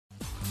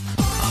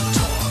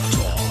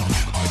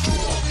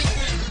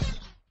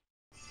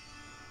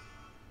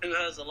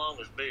has the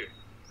longest beard?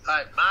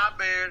 Hey, my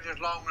beard is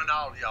longer than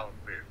all of y'all's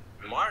beard.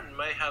 Martin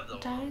may have the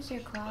What time is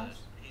your longest, class?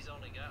 but he's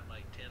only got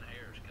like 10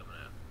 hairs coming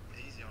out.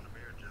 Easy on the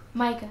beard, Joe.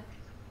 Micah,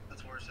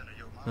 That's worse than a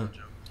your mama,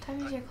 Joe. what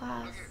time is your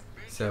class?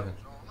 7.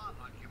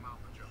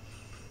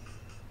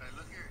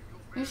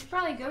 You should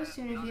probably go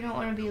soon if you don't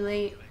want to be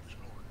late.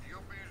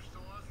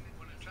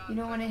 You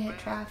don't want to hit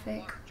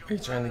traffic. Are you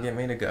trying to get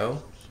me to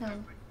go? No.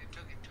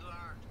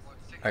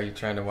 Are you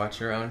trying to watch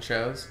your own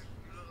shows?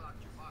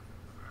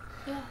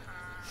 Yeah.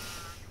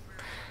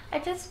 I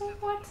just want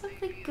to watch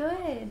something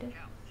good.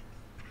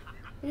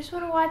 I just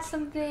want to watch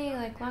something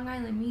like Long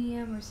Island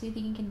Medium or See If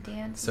You Can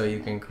Dance. So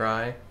you can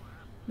cry?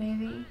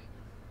 Maybe.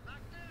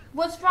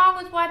 What's wrong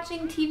with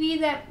watching TV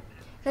that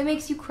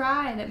makes you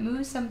cry, that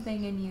moves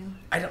something in you?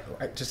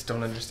 I just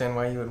don't understand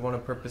why you would want to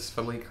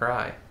purposefully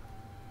cry.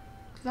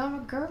 'Cause I'm a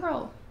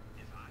girl.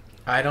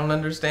 I don't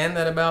understand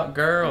that about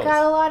girls. I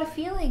got a lot of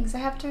feelings. I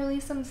have to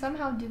release them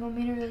somehow. Do you want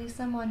me to release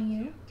them on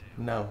you?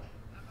 No.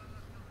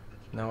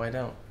 No, I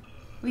don't.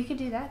 We could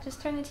do that.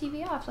 Just turn the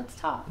TV off. Let's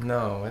talk.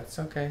 No, it's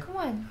okay. Come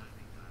on.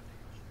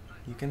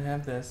 You can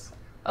have this.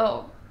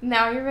 Oh,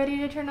 now you're ready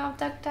to turn off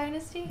Duck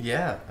Dynasty?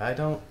 Yeah, I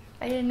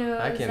didn't know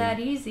it was that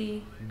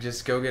easy.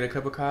 just go get a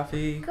cup of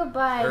coffee.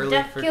 Goodbye, early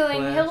Death for Killing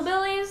class.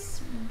 Hillbillies.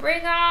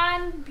 Bring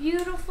on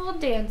Beautiful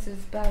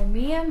Dances by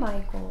Mia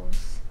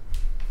Michaels.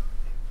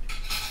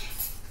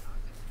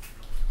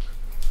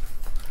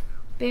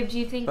 Babe, do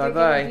you think you're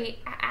Bye-bye. gonna be...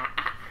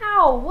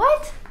 Ow,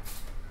 what?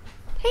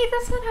 Hey,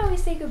 that's not how we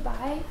say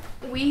goodbye.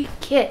 We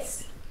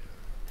kiss.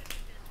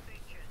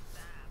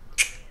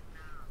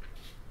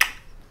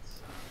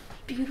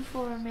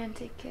 Beautiful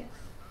romantic kiss.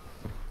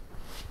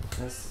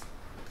 That's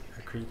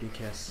a creepy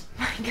kiss.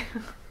 Micah.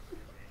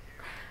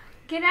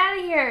 Get out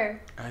of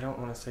here. I don't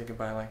want to say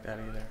goodbye like that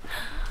either.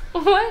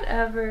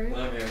 Whatever.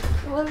 Love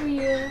you. Love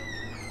you.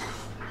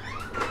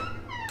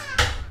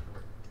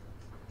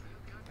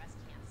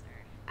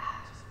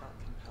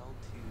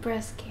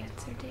 Breast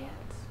cancer dance.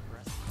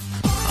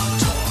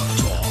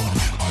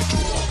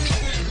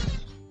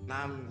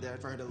 I'm there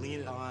for her to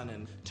lean on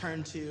and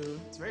turn to.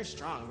 It's very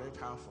strong, very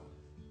powerful.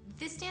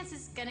 This dance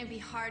is gonna be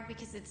hard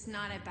because it's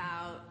not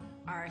about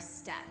our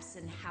steps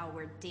and how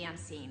we're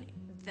dancing.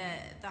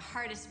 The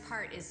hardest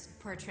part is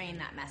portraying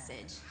that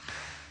message.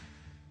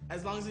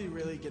 As long as we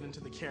really get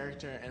into the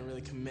character and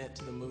really commit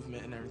to the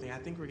movement and everything, I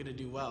think we're gonna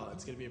do well.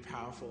 It's gonna be a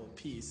powerful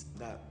piece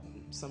that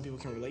some people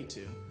can relate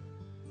to.